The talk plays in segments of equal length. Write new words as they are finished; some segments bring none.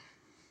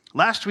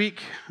Last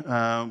week,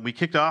 we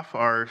kicked off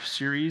our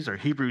series, our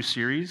Hebrews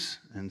series,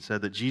 and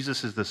said that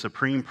Jesus is the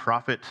supreme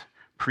prophet,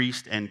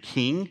 priest, and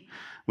king.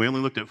 We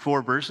only looked at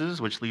 4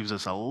 verses, which leaves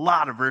us a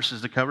lot of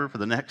verses to cover for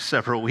the next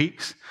several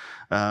weeks.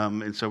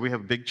 And so we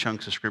have big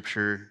chunks of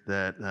scripture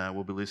that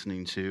we'll be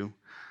listening to.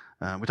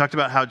 We talked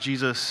about how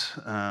Jesus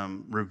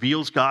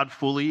reveals God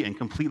fully and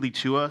completely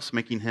to us,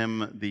 making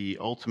him the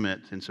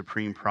ultimate and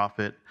supreme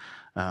prophet,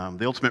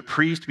 the ultimate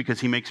priest, because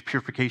he makes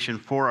purification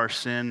for our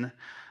sin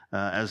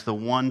as the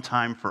one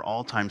time for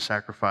all time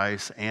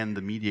sacrifice and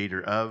the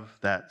mediator of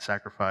that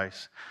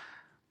sacrifice.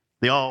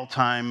 The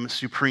all-time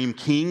supreme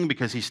king,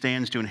 because he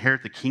stands to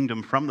inherit the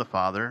kingdom from the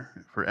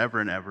Father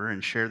forever and ever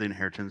and share the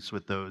inheritance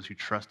with those who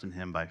trust in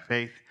him by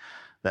faith.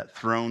 That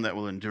throne that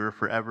will endure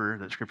forever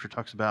that Scripture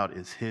talks about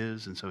is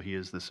his, and so he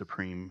is the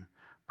supreme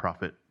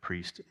prophet,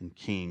 priest, and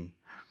king.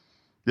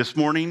 This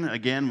morning,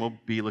 again, we'll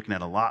be looking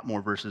at a lot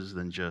more verses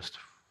than just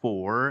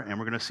 4, and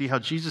we're going to see how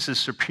Jesus is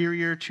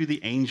superior to the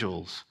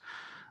angels.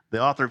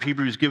 The author of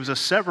Hebrews gives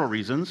us several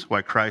reasons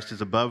why Christ is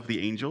above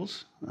the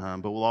angels,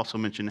 but we'll also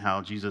mention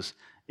how Jesus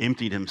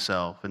emptied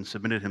himself and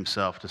submitted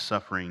himself to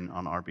suffering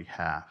on our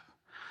behalf.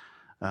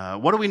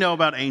 What do we know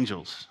about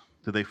angels?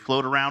 Do they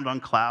float around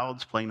on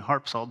clouds playing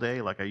harps all day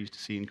like I used to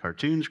see in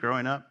cartoons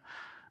growing up?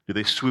 Do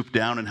they swoop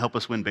down and help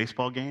us win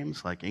baseball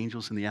games like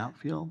angels in the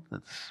outfield?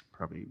 That's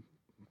probably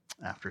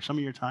after some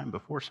of your time,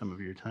 before some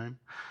of your time.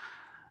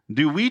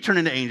 Do we turn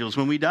into angels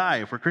when we die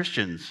if we're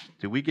Christians?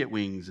 Do we get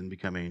wings and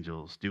become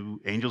angels? Do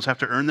angels have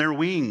to earn their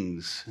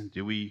wings?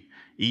 Do we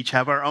each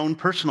have our own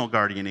personal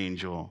guardian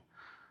angel?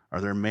 Are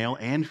there male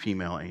and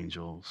female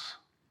angels?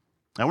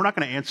 Now, we're not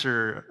going to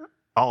answer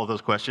all of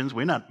those questions.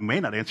 We may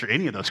not answer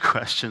any of those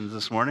questions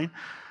this morning,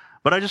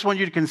 but I just want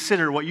you to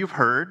consider what you've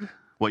heard,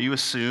 what you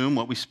assume,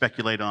 what we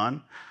speculate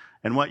on,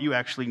 and what you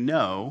actually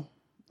know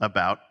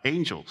about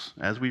angels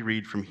as we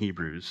read from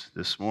Hebrews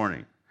this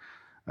morning.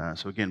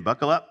 So again,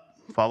 buckle up,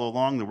 follow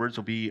along. The words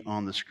will be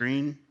on the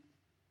screen.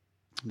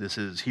 This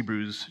is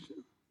Hebrews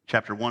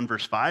chapter 1,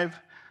 verse 5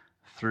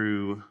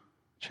 through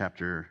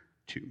chapter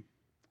 2.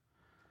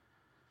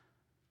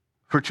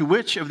 For to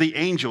which of the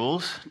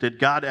angels did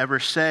God ever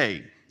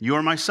say, "You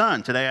are my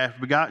son, today I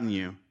have begotten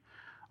you"?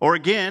 Or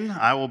again,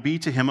 "I will be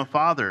to him a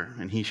father,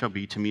 and he shall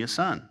be to me a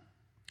son"?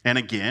 And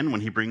again,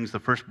 when he brings the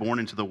firstborn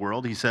into the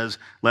world, he says,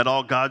 "Let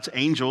all God's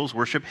angels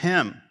worship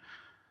him."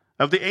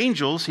 Of the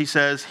angels, he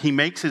says, "He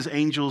makes his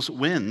angels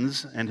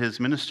winds and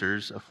his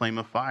ministers a flame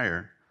of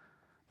fire."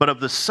 But of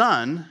the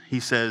Son, he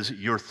says,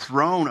 "Your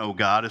throne, O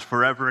God, is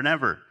forever and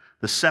ever.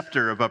 The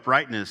scepter of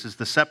uprightness is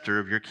the scepter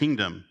of your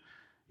kingdom.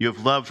 You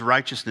have loved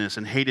righteousness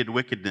and hated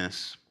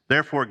wickedness.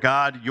 Therefore,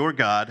 God, your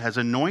God, has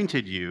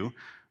anointed you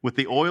with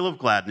the oil of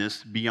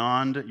gladness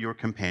beyond your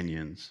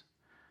companions.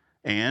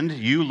 And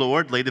you,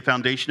 Lord, laid the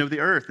foundation of the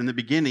earth in the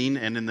beginning,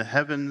 and the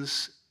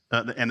heavens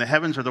are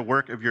the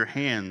work of your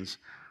hands.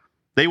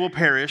 They will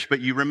perish, but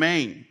you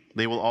remain.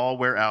 They will all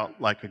wear out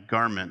like a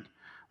garment.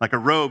 Like a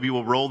robe, you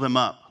will roll them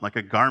up. Like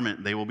a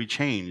garment, they will be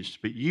changed.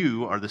 But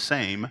you are the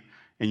same,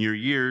 and your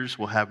years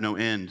will have no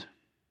end.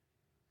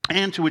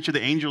 And to which of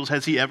the angels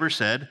has he ever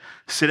said,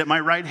 'Sit at my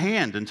right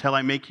hand until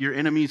I make your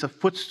enemies a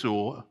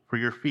footstool for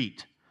your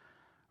feet'?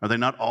 Are they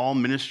not all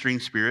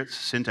ministering spirits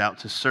sent out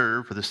to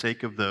serve for the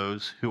sake of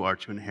those who are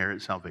to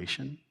inherit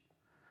salvation?"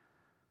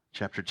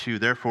 Chapter 2,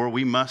 therefore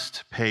we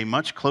must pay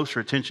much closer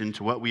attention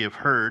to what we have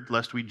heard,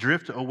 lest we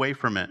drift away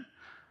from it.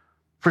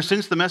 For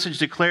since the message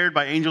declared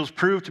by angels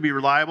proved to be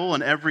reliable,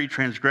 and every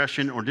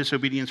transgression or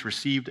disobedience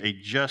received a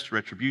just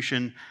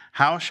retribution,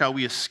 how shall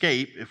we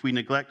escape if we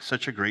neglect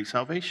such a great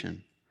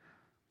salvation?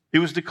 It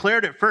was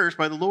declared at first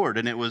by the Lord,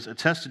 and it was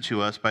attested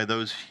to us by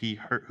those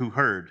who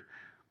heard,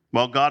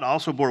 while God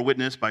also bore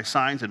witness by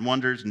signs and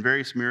wonders and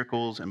various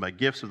miracles and by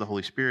gifts of the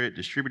Holy Spirit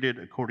distributed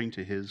according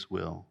to his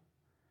will.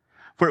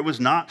 For it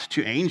was not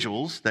to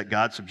angels that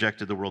God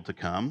subjected the world to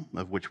come,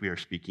 of which we are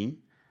speaking.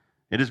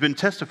 It has been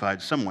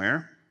testified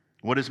somewhere,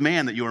 "What is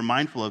man that you are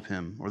mindful of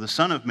him, or the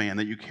son of man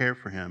that you care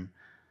for him?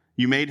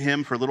 You made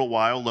him for a little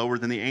while lower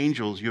than the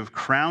angels. You have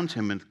crowned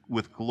him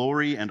with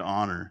glory and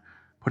honor,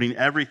 putting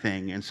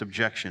everything in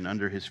subjection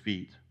under his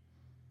feet."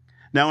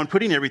 Now, in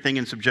putting everything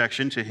in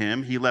subjection to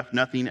him, he left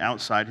nothing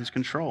outside his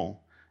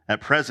control.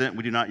 At present,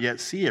 we do not yet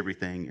see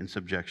everything in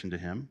subjection to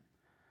him.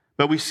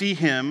 But we see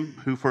him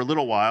who for a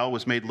little while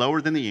was made lower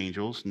than the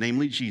angels,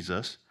 namely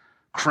Jesus,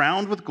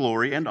 crowned with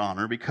glory and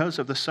honor because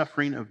of the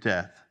suffering of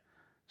death,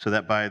 so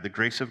that by the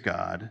grace of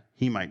God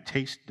he might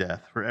taste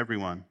death for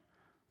everyone.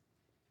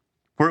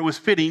 For it was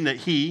fitting that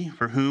he,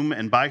 for whom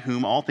and by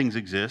whom all things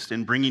exist,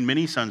 in bringing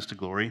many sons to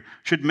glory,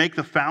 should make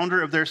the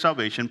founder of their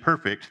salvation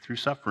perfect through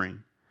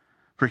suffering.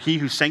 For he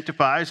who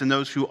sanctifies and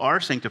those who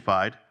are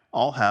sanctified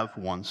all have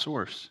one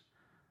source.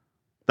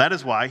 That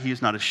is why he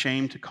is not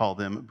ashamed to call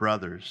them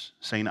brothers,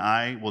 saying,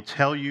 I will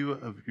tell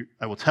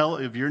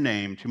of your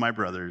name to my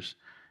brothers.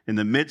 In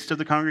the midst of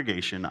the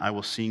congregation, I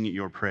will sing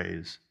your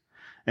praise.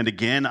 And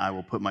again, I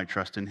will put my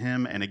trust in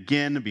him. And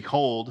again,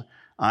 behold,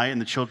 I and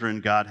the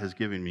children God has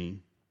given me.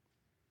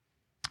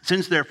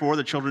 Since, therefore,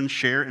 the children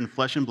share in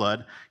flesh and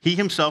blood, he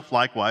himself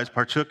likewise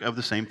partook of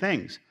the same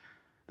things,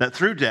 that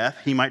through death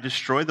he might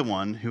destroy the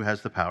one who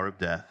has the power of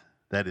death,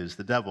 that is,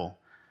 the devil,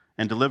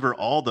 and deliver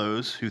all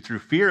those who through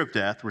fear of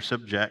death were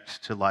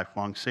subject to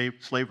lifelong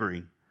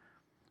slavery.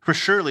 For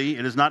surely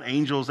it is not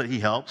angels that he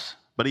helps,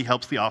 but he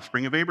helps the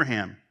offspring of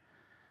Abraham.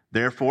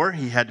 Therefore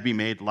he had to be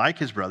made like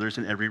his brothers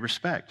in every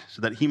respect,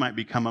 so that he might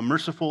become a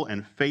merciful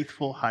and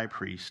faithful high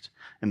priest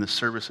in the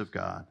service of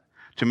God,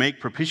 to make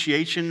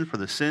propitiation for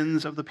the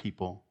sins of the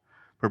people.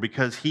 For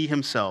because he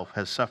himself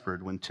has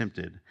suffered when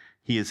tempted,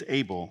 he is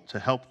able to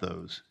help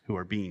those who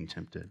are being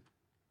tempted.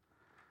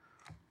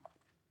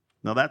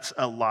 Now that's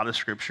a lot of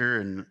scripture,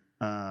 and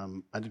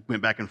I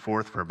went back and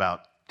forth for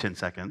about 10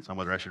 seconds on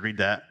whether I should read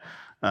that.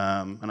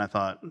 And I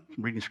thought,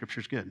 reading scripture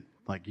is good.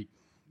 Like,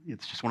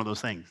 it's just one of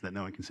those things that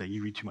no one can say,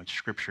 you read too much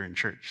scripture in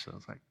church. So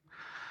it's like,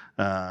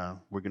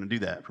 we're going to do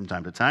that from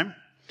time to time.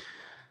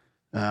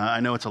 I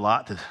know it's a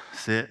lot to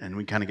sit, and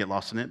we kind of get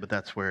lost in it, but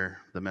that's where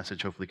the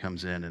message hopefully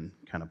comes in and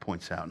kind of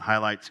points out and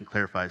highlights and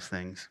clarifies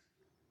things.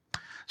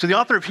 So the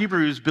author of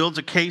Hebrews builds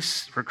a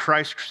case for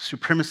Christ's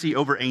supremacy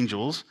over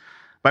angels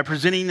by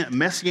presenting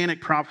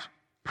messianic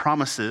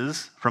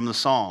promises from the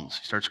Psalms.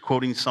 He starts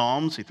quoting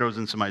Psalms. He throws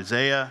in some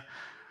Isaiah,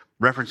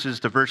 references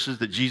to verses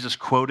that Jesus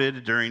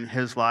quoted during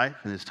his life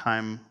and his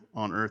time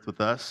on earth with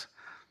us.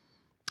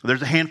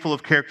 There's a handful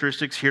of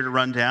characteristics here to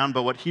run down,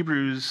 but what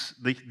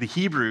the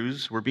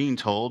Hebrews were being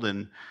told,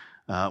 and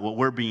what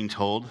we're being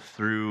told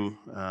through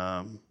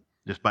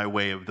just by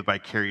way of the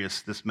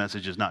vicarious, this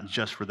message is not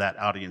just for that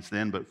audience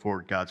then, but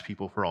for God's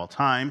people for all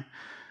time,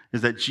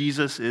 is that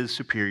Jesus is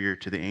superior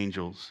to the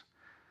angels.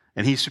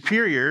 And he's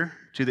superior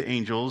to the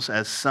angels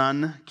as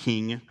Son,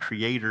 King,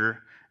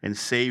 Creator, and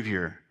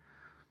Savior.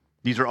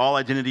 These are all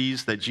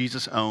identities that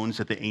Jesus owns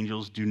that the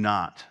angels do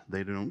not.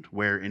 They don't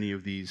wear any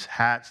of these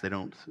hats. They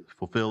don't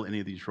fulfill any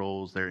of these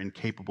roles. They're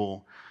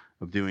incapable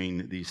of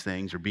doing these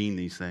things or being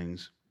these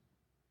things.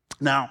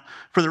 Now,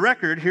 for the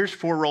record, here's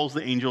 4 roles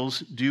the angels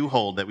do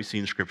hold that we see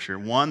in Scripture.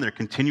 1, they're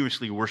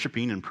continuously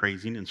worshiping and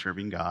praising and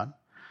serving God.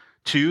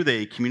 2,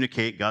 they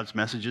communicate God's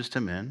messages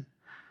to men.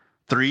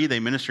 3, they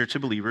minister to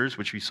believers,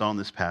 which we saw in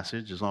this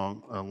passage,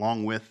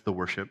 along with the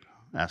worship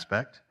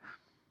aspect.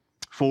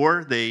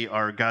 4, they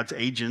are God's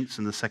agents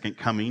in the second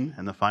coming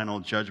and the final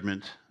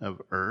judgment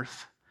of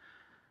earth.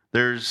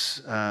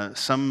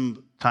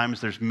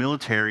 Sometimes there's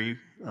military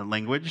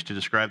language to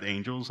describe the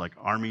angels, like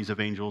armies of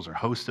angels or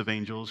hosts of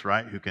angels,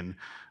 right, who can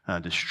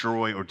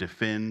destroy or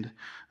defend.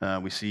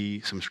 We see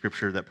some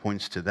scripture that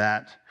points to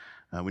that.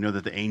 We know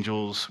that the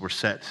angels were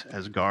set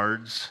as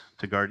guards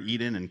to guard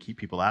Eden and keep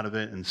people out of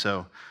it, and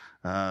so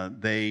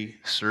they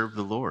serve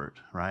the Lord,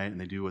 right,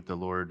 and they do what the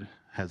Lord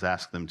has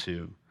asked them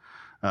to.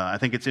 I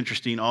think it's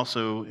interesting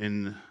also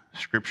in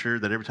Scripture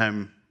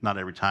that not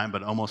every time,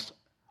 but almost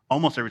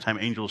every time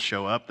angels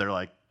show up, they're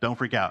like, don't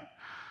freak out.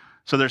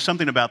 So there's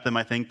something about them,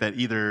 I think, that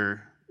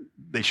either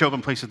they show up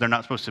in places they're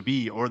not supposed to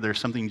be, or there's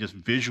something just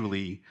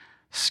visually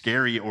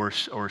scary or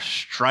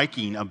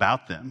striking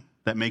about them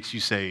that makes you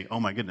say,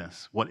 oh my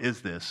goodness, what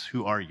is this?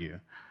 Who are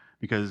you?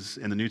 Because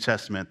in the New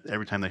Testament,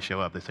 every time they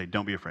show up, they say,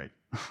 don't be afraid.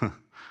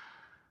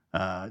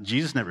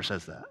 Jesus never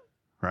says that,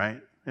 right?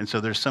 And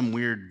so there's some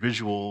weird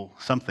visual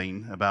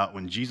something about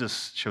when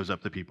Jesus shows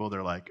up to people,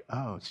 they're like,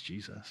 oh, it's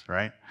Jesus,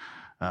 right?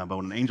 But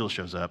when an angel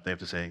shows up, they have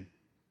to say,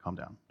 calm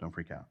down, don't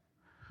freak out.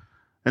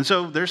 And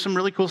so there's some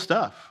really cool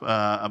stuff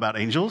about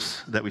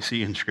angels that we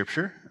see in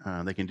Scripture.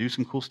 They can do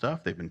some cool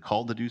stuff. They've been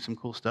called to do some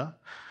cool stuff.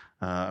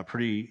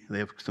 They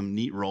have some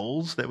neat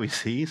roles that we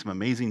see, some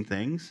amazing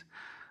things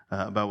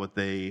about what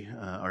they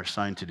are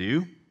assigned to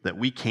do that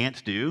we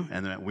can't do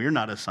and that we're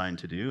not assigned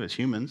to do as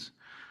humans.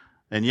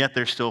 And yet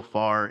they're still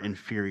far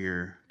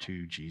inferior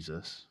to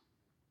Jesus.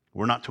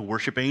 We're not to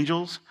worship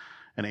angels,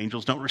 and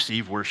angels don't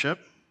receive worship,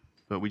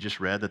 but we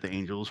just read that the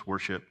angels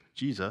worship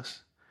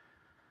Jesus.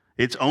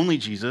 It's only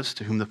Jesus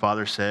to whom the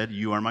Father said,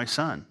 you are my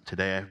Son.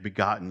 Today I have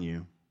begotten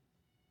you.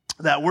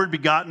 That word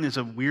begotten is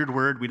a weird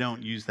word. We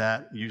don't use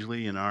that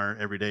usually in our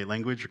everyday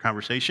language or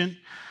conversation,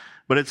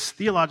 but it's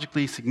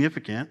theologically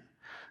significant.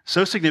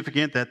 So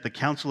significant that the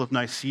Council of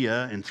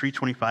Nicaea in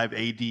 325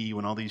 AD,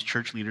 when all these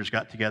church leaders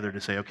got together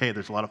to say, okay,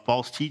 there's a lot of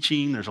false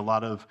teaching, there's a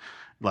lot of,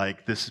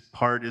 this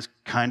part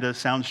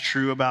sounds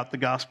true about the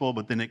gospel,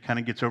 but then it kind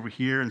of gets over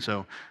here, and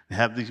so they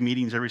have these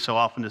meetings every so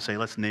often to say,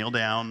 let's nail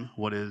down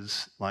what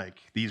is,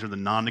 these are the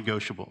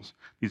non-negotiables.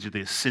 These are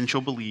the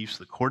essential beliefs,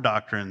 the core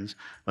doctrines.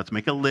 Let's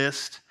make a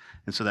list,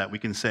 and so that we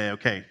can say,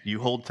 okay,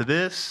 you hold to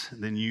this,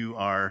 then you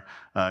are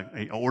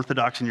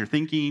orthodox in your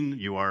thinking,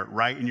 you are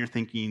right in your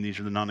thinking, these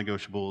are the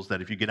non-negotiables,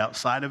 that if you get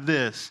outside of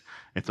this,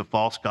 it's a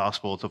false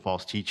gospel, it's a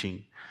false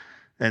teaching.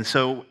 And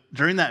so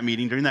during that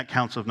meeting, during that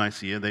Council of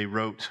Nicaea, they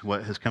wrote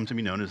what has come to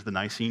be known as the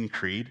Nicene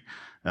Creed,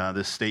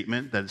 this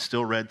statement that is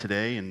still read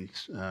today and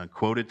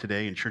quoted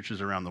today in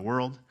churches around the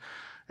world.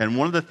 And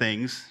one of the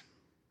things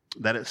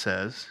that it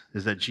says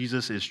is that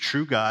Jesus is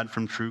true God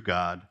from true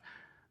God,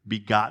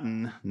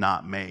 begotten,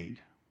 not made.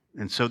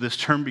 And so this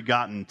term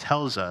begotten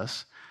tells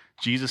us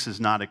Jesus is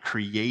not a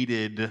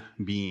created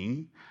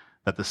being,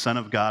 that the Son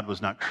of God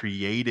was not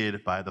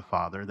created by the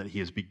Father, that he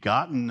is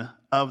begotten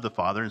of the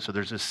Father. And so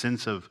there's a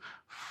sense of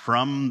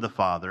from the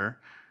Father,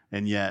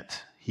 and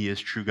yet he is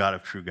true God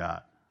of true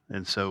God.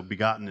 And so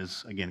begotten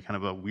is, again, kind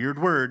of a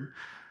weird word,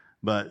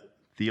 but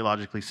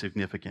theologically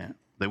significant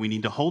that we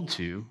need to hold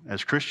to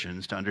as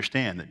Christians to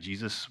understand that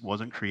Jesus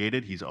wasn't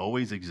created. He's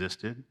always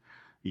existed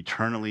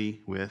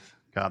eternally with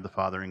God the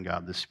Father and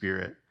God the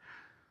Spirit.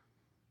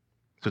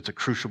 So it's a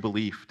crucial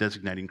belief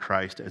designating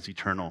Christ as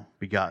eternal,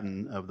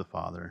 begotten of the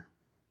Father,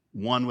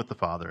 one with the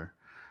Father.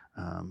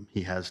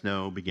 He has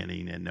no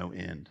beginning and no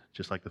end,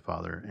 just like the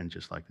Father and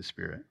just like the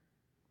Spirit.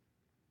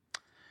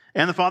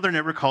 And the Father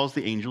never calls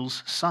the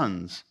angels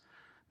sons.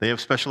 They have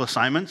special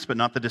assignments, but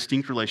not the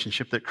distinct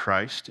relationship that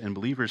Christ and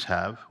believers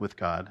have with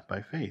God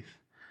by faith.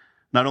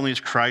 Not only is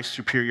Christ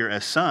superior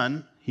as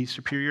Son, he's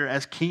superior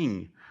as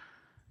King.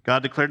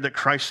 God declared that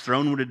Christ's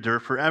throne would endure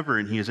forever,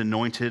 and he is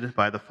anointed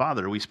by the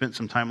Father. We spent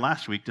some time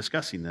last week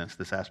discussing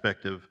this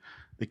aspect of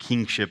the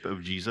kingship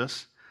of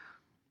Jesus.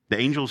 The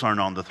angels aren't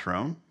on the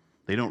throne.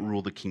 They don't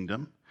rule the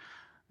kingdom.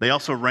 They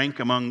also rank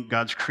among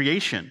God's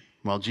creation.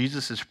 While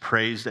Jesus is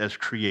praised as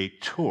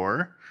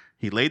creator,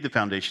 he laid the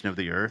foundation of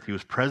the earth. He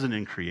was present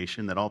in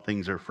creation, that all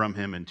things are from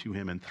him and to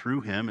him and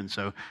through him. And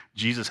so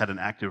Jesus had an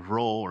active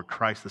role, or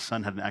Christ the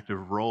Son had an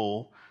active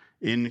role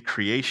in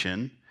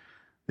creation.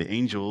 The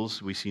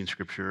angels, we see in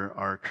Scripture,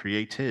 are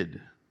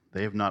created.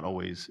 They have not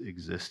always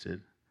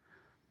existed.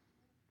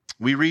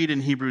 We read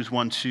in Hebrews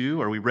 1:2,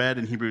 or we read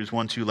in Hebrews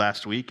 1:2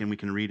 last week, and we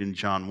can read in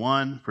John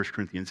 1, 1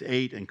 Corinthians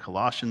 8, and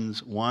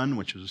Colossians 1,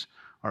 which was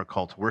our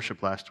call to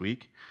worship last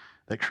week,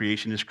 that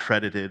creation is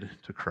credited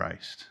to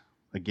Christ.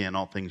 Again,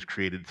 all things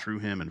created through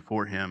him and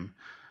for him,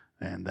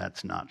 and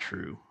that's not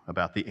true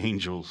about the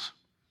angels.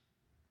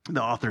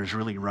 The author is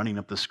really running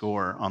up the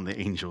score on the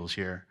angels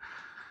here.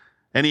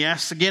 And he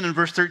asks again in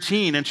verse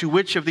 13, and to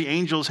which of the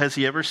angels has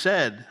he ever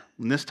said?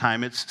 And this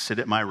time it's, sit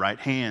at my right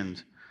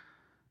hand.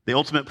 The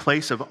ultimate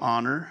place of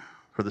honor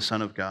for the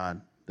Son of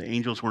God. The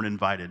angels weren't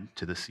invited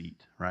to the seat,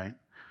 right?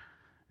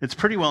 It's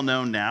pretty well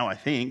known now, I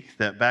think,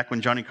 that back when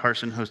Johnny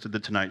Carson hosted The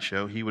Tonight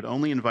Show, he would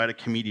only invite a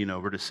comedian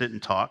over to sit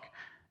and talk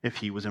if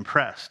he was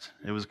impressed.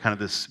 It was kind of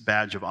this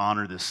badge of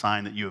honor, this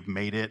sign that you have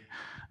made it.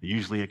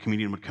 Usually a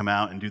comedian would come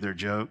out and do their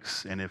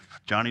jokes, and if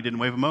Johnny didn't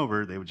wave him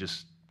over, they would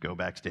just go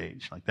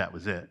backstage. Like that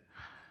was it.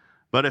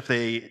 But if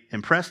they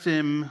impressed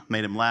him,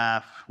 made him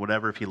laugh,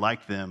 whatever, if he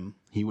liked them,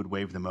 he would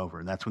wave them over.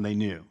 And that's when they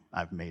knew,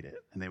 I've made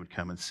it. And they would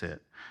come and sit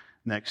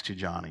next to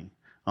Johnny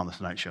on The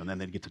Tonight Show. And then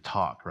they'd get to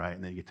talk, right?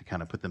 And they'd get to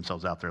kind of put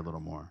themselves out there a little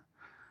more.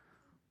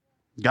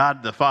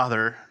 God the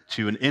Father,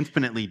 to an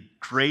infinitely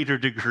greater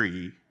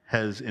degree,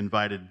 has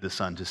invited the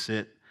Son to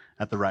sit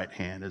at the right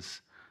hand as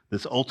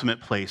this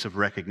ultimate place of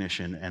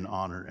recognition and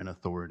honor and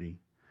authority.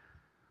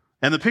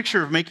 And the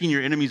picture of making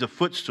your enemies a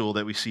footstool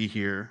that we see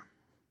here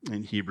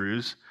in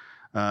Hebrews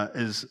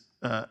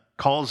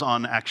calls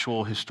on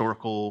actual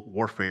historical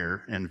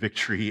warfare and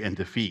victory and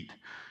defeat.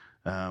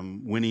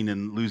 Winning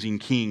and losing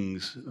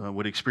kings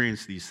would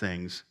experience these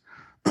things.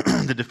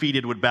 The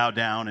defeated would bow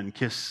down and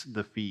kiss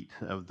the feet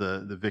of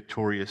the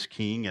victorious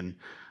king, and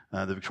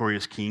the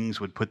victorious kings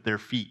would put their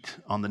feet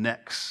on the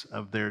necks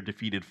of their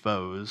defeated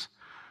foes.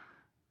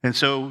 And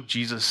so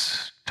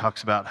Jesus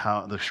talks about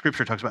how, the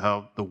scripture talks about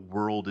how the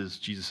world is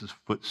Jesus'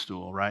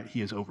 footstool, right? He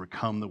has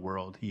overcome the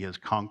world. He has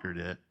conquered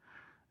it.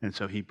 And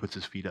so he puts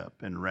his feet up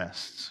and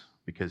rests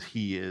because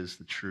he is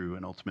the true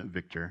and ultimate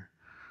victor.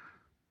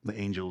 The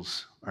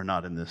angels are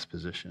not in this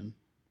position.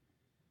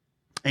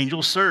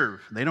 Angels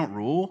serve. They don't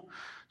rule.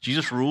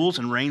 Jesus rules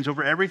and reigns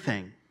over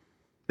everything.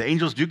 The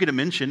angels do get a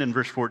mention in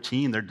verse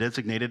 14. They're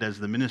designated as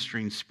the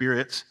ministering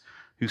spirits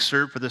who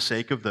serve for the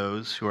sake of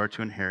those who are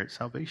to inherit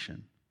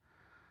salvation.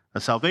 A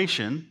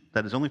salvation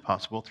that is only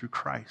possible through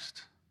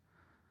Christ.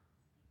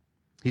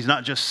 He's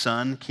not just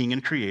Son, King,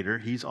 and Creator.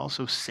 He's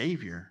also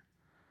Savior.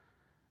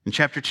 In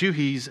chapter 2,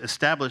 he's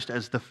established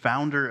as the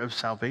founder of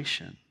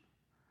salvation.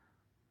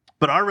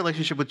 But our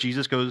relationship with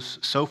Jesus goes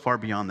so far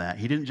beyond that.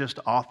 He didn't just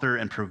author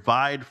and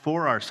provide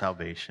for our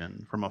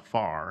salvation from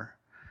afar.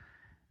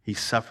 He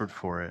suffered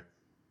for it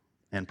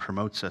and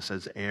promotes us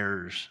as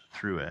heirs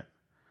through it.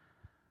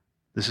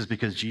 This is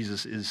because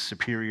Jesus is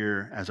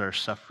superior as our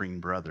suffering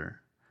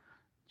brother.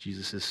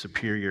 Jesus is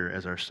superior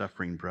as our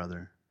suffering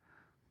brother.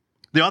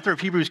 The author of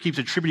Hebrews keeps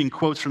attributing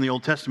quotes from the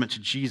Old Testament to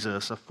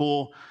Jesus, a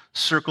full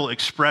circle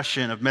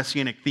expression of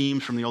messianic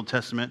themes from the Old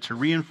Testament to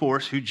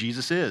reinforce who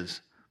Jesus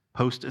is,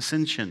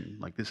 post-ascension.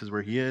 Like this is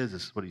where he is,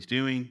 this is what he's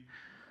doing.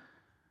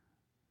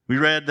 We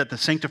read that the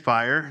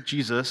sanctifier,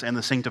 Jesus, and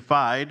the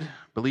sanctified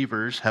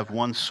believers have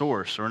one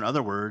source, or in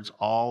other words,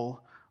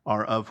 all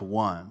are of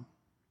one.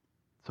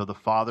 So the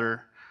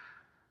Father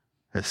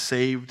has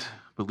saved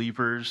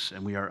believers,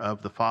 and we are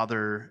of the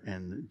Father,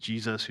 and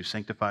Jesus, who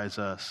sanctifies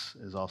us,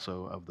 is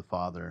also of the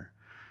Father.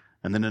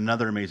 And then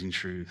another amazing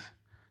truth,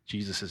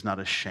 Jesus is not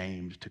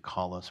ashamed to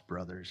call us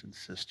brothers and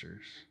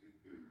sisters.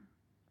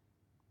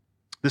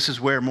 This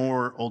is where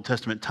more Old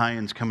Testament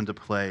tie-ins come into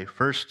play.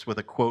 First, with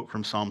a quote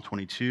from Psalm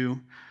 22,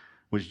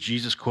 was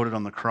Jesus quoted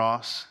on the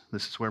cross.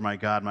 This is where my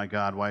God,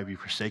 why have you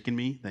forsaken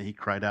me? That he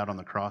cried out on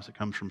the cross. It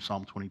comes from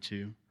Psalm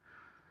 22.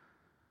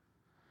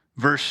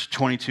 Verse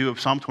 22 of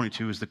Psalm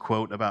 22 is the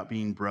quote about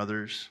being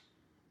brothers.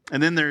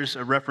 And then there's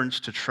a reference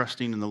to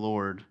trusting in the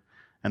Lord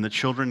and the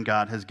children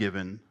God has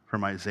given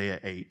from Isaiah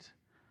 8.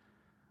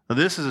 Now,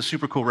 this is a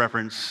super cool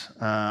reference.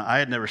 I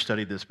had never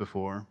studied this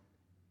before.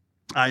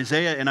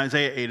 Isaiah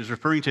 8 is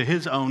referring to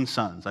his own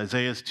sons,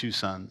 Isaiah's two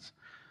sons.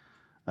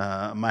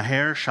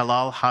 Maher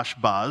Shalal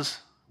Hashbaz,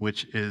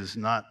 which is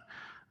not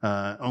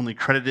only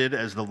credited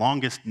as the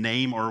longest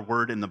name or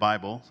word in the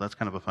Bible, so that's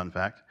kind of a fun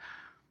fact,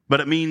 but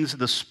it means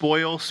the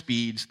spoil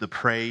speeds, the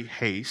prey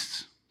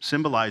hastes,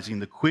 symbolizing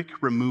the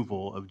quick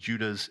removal of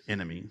Judah's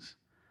enemies.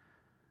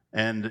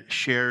 And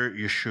Sher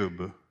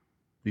Yeshub,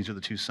 these are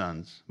the two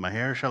sons,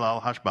 Maher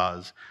Shalal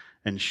Hashbaz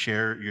and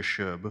Sher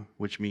Yeshub,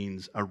 which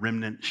means a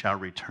remnant shall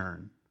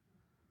return.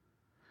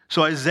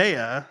 So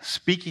Isaiah,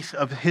 speaking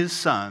of his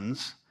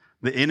sons,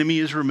 the enemy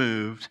is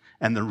removed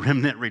and the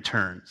remnant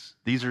returns.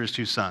 These are his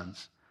two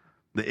sons.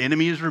 The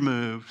enemy is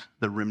removed,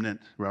 the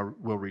remnant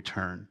will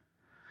return.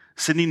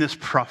 Sending this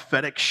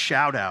prophetic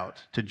shout out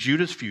to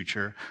Judah's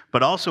future,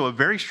 but also a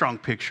very strong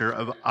picture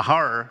of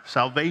our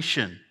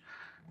salvation,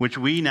 which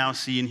we now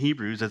see in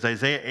Hebrews as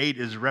Isaiah 8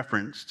 is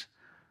referenced.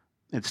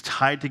 It's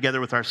tied together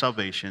with our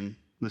salvation,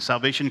 the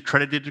salvation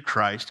credited to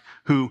Christ,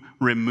 who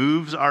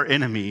removes our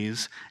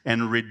enemies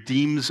and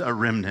redeems a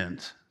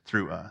remnant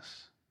through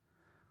us.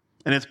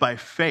 And it's by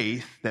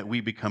faith that we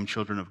become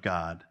children of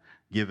God,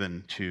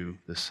 given to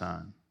the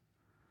Son.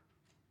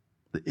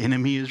 The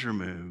enemy is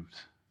removed,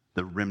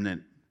 the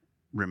remnant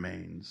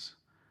remains.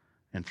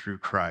 And through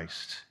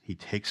Christ, he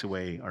takes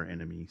away our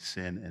enemy,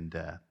 sin and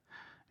death,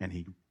 and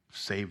he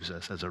saves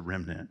us as a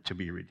remnant to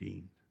be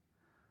redeemed.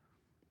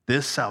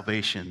 This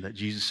salvation that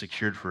Jesus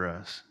secured for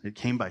us, it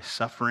came by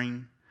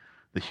suffering,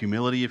 the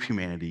humility of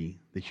humanity,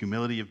 the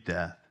humility of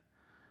death.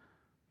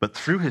 But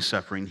through his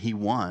suffering, he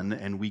won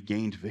and we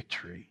gained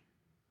victory.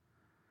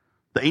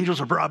 The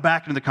angels are brought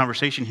back into the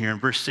conversation here in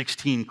verse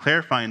 16,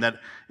 clarifying that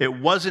it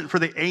wasn't for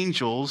the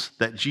angels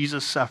that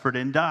Jesus suffered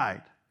and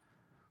died.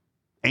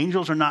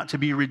 Angels are not to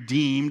be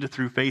redeemed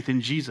through faith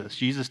in Jesus.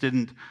 Jesus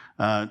didn't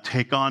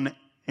take on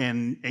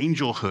an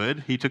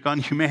angelhood. He took on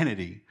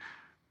humanity.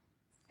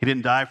 He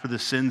didn't die for the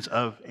sins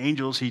of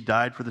angels. He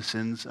died for the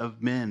sins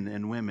of men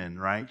and women,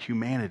 right?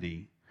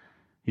 Humanity.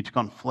 He took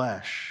on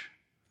flesh.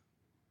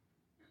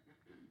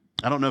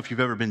 I don't know if you've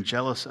ever been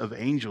jealous of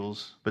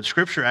angels, but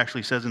Scripture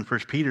actually says in 1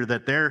 Peter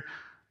that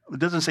it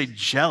doesn't say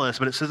jealous,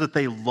 but it says that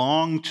they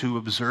long to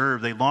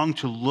observe, they long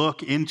to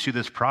look into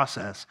this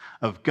process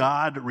of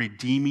God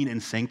redeeming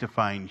and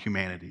sanctifying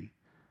humanity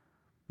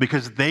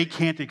because they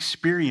can't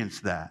experience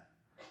that.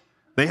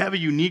 They have a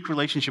unique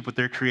relationship with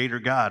their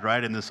Creator God,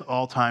 right? In this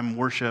all-time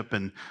worship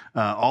and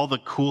all the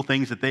cool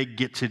things that they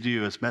get to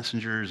do as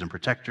messengers and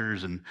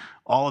protectors and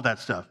all of that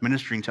stuff,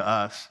 ministering to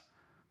us.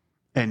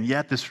 And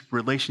yet this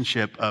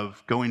relationship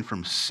of going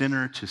from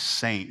sinner to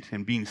saint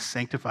and being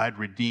sanctified,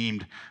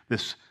 redeemed,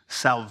 this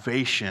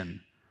salvation,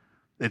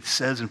 it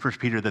says in 1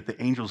 Peter that the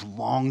angels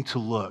long to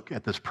look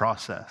at this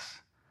process.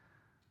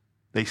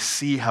 They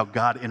see how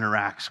God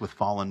interacts with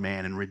fallen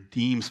man and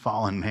redeems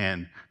fallen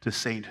man to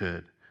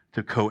sainthood,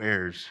 to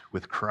co-heirs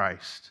with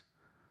Christ.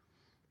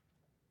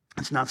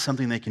 It's not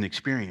something they can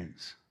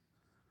experience.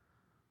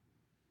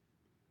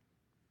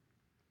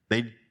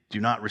 They do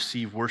not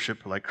receive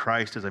worship like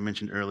Christ, as I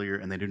mentioned earlier,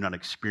 and they do not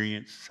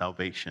experience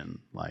salvation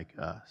like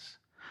us.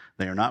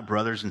 They are not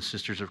brothers and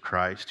sisters of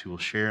Christ who will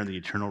share in the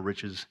eternal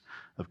riches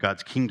of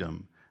God's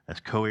kingdom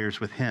as co-heirs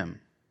with him,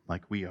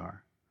 like we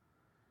are.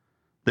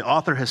 The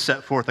author has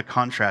set forth a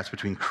contrast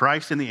between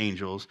Christ and the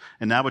angels,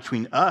 and now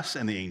between us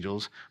and the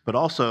angels, but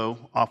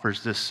also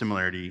offers this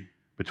similarity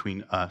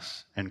between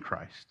us and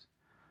Christ.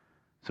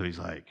 So he's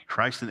like,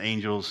 Christ and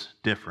angels,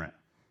 different.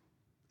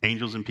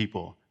 Angels and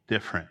people,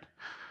 different.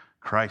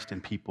 Christ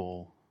and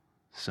people,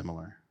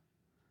 similar.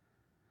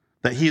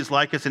 That he is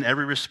like us in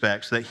every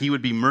respect, so that he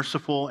would be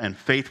merciful and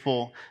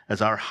faithful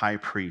as our high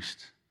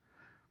priest,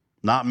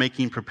 not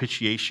making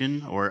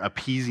propitiation or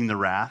appeasing the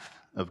wrath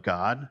of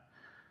God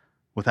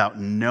without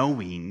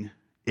knowing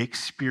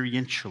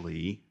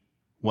experientially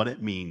what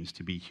it means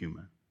to be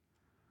human.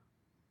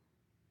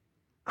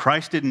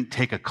 Christ didn't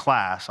take a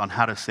class on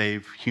how to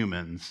save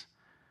humans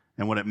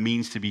and what it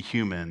means to be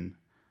human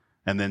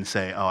and then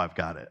say, oh, I've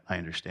got it. I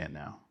understand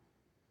now.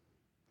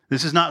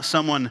 This is not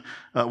someone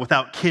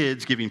without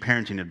kids giving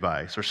parenting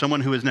advice, or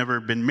someone who has never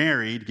been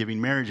married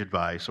giving marriage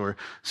advice, or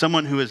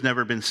someone who has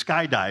never been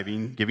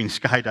skydiving giving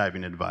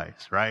skydiving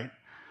advice, right?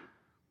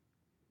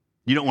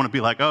 You don't want to be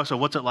like, oh, so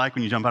what's it like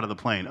when you jump out of the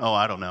plane? Oh,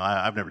 I don't know.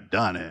 I've never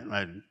done it.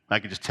 I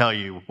could just tell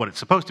you what it's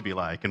supposed to be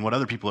like and what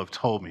other people have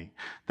told me.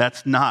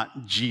 That's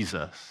not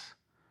Jesus.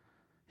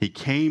 He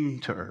came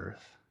to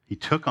earth. He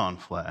took on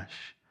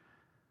flesh.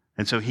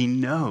 And so he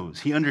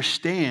knows, he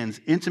understands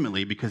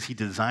intimately because he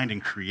designed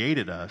and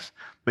created us,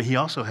 but he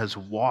also has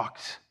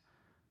walked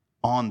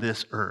on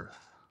this earth,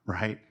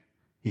 right?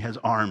 He has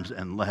arms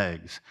and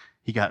legs.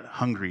 He got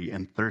hungry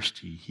and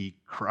thirsty. He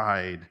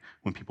cried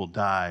when people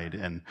died.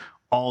 And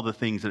all the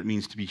things that it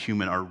means to be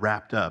human are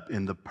wrapped up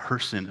in the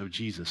person of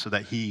Jesus so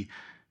that he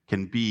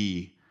can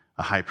be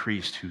a high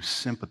priest who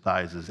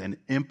sympathizes and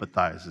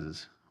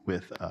empathizes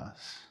with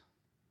us.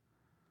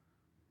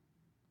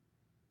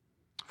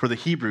 For the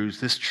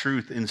Hebrews, this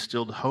truth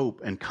instilled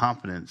hope and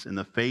confidence in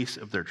the face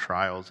of their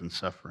trials and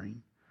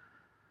suffering,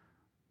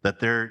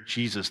 that their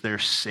Jesus, their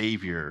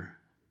Savior,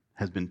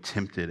 has been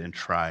tempted and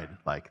tried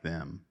like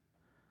them.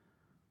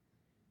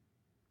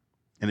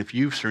 And if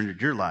you've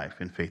surrendered your life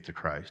in faith to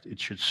Christ, it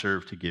should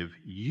serve to give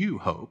you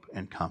hope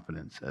and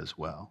confidence as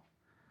well.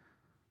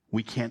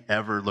 We can't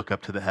ever look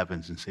up to the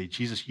heavens and say,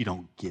 Jesus, you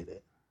don't get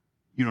it.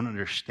 You don't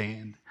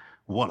understand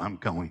what I'm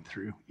going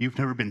through. You've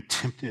never been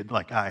tempted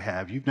like I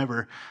have. You've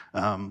never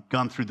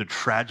gone through the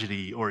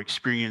tragedy or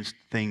experienced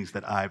things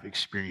that I've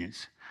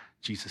experienced.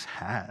 Jesus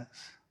has.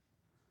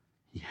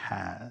 He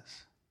has.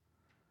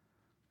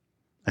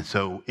 And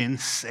so in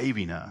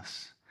saving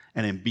us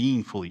and in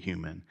being fully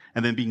human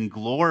and then being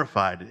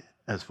glorified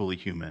as fully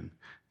human,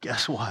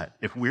 guess what?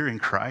 If we're in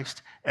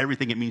Christ,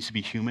 everything it means to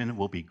be human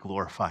will be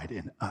glorified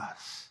in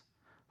us.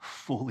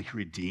 Fully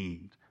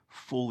redeemed,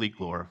 fully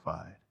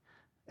glorified.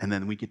 And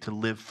then we get to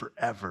live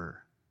forever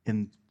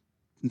in,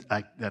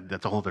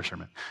 that's a whole other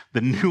sermon,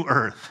 the new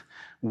earth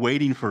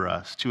waiting for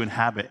us to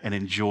inhabit and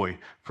enjoy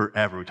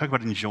forever. We talk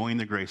about enjoying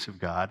the grace of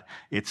God.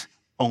 It's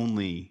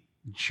only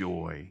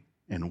joy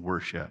and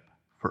worship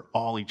for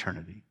all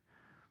eternity.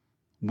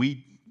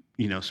 We,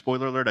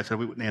 spoiler alert, I said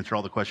we wouldn't answer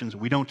all the questions.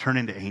 We don't turn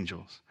into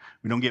angels.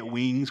 We don't get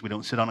wings. We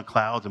don't sit on the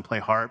clouds and play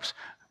harps.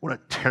 What a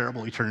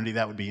terrible eternity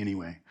that would be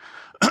anyway.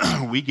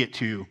 We get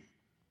to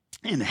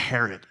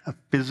inherit a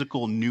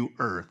physical new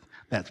earth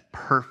that's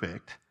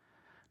perfect,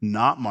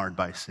 not marred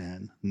by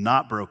sin,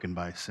 not broken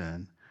by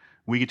sin.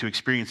 We get to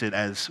experience it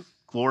as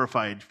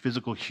glorified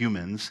physical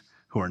humans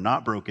who are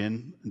not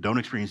broken, don't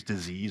experience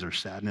disease or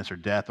sadness or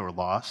death or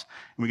loss.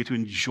 And we get to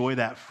enjoy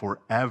that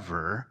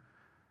forever.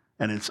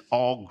 And it's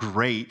all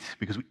great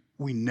because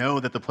we know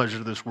that the pleasures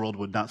of this world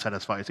would not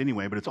satisfy us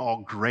anyway, but it's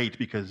all great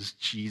because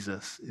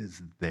Jesus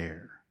is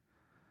there.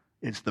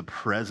 It's the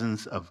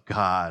presence of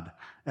God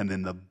and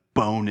then the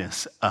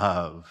bonus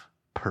of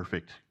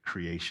perfect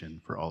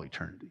creation for all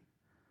eternity.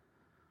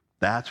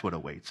 That's what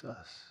awaits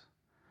us.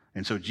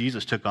 And so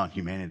Jesus took on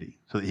humanity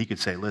so that he could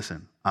say,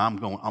 listen,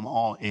 I'm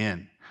all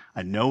in.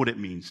 I know what it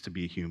means to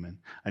be a human.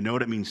 I know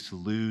what it means to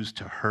lose,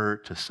 to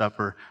hurt, to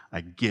suffer.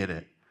 I get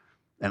it.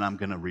 And I'm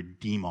going to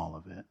redeem all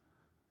of it.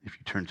 If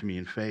you turn to me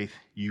in faith,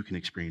 you can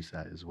experience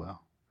that as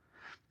well.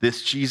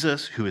 This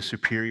Jesus, who is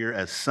superior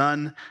as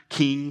Son,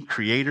 King,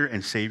 Creator,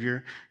 and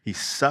Savior, he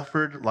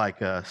suffered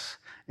like us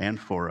and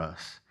for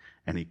us,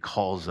 and he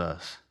calls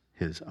us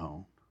his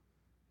own.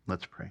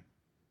 Let's pray.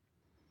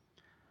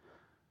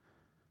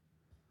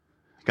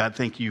 God,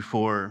 thank you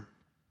for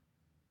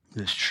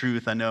this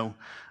truth. I know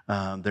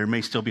there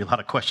may still be a lot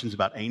of questions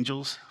about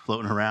angels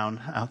floating around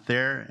out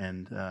there,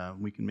 and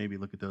we can maybe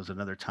look at those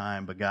another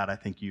time. But God, I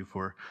thank you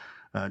for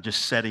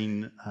just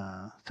setting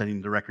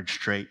the record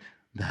straight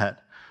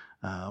that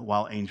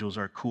while angels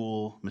are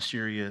cool,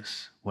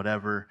 mysterious,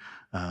 whatever,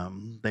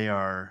 they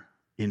are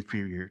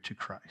inferior to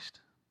Christ.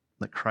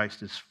 That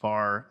Christ is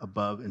far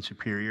above and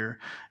superior,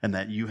 and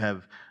that you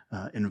have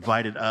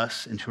invited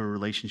us into a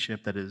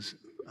relationship that is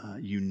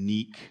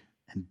unique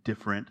and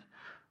different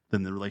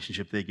than the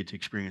relationship they get to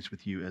experience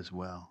with you as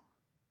well.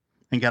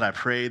 And God, I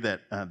pray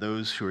that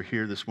those who are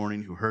here this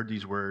morning who heard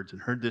these words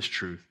and heard this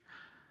truth,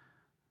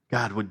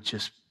 God would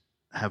just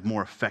have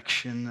more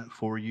affection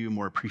for you,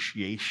 more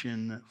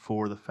appreciation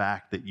for the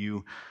fact that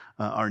you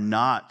are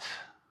not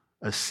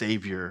a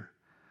Savior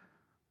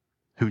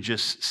who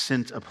just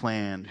sent a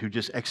plan, who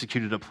just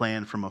executed a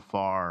plan from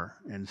afar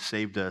and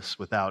saved us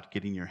without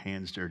getting your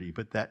hands dirty,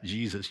 but that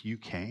Jesus, you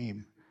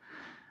came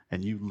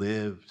and you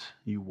lived,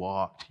 you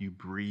walked, you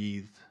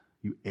breathed,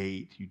 you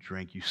ate, you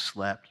drank, you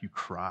slept, you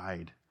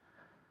cried,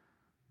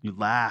 you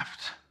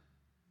laughed.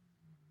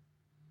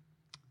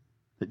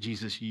 That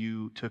Jesus,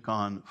 you took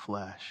on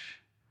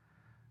flesh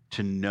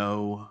to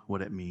know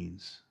what it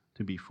means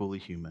to be fully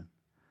human.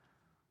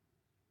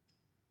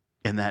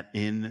 And that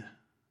in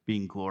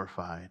being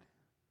glorified,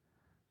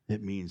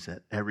 it means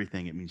that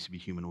everything it means to be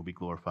human will be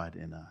glorified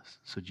in us.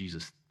 So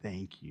Jesus,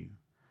 thank you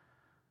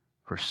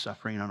for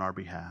suffering on our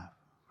behalf,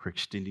 for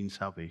extending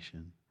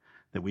salvation,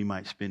 that we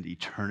might spend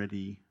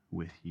eternity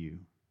with you.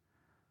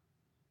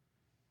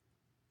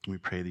 We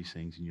pray these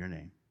things in your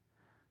name.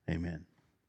 Amen.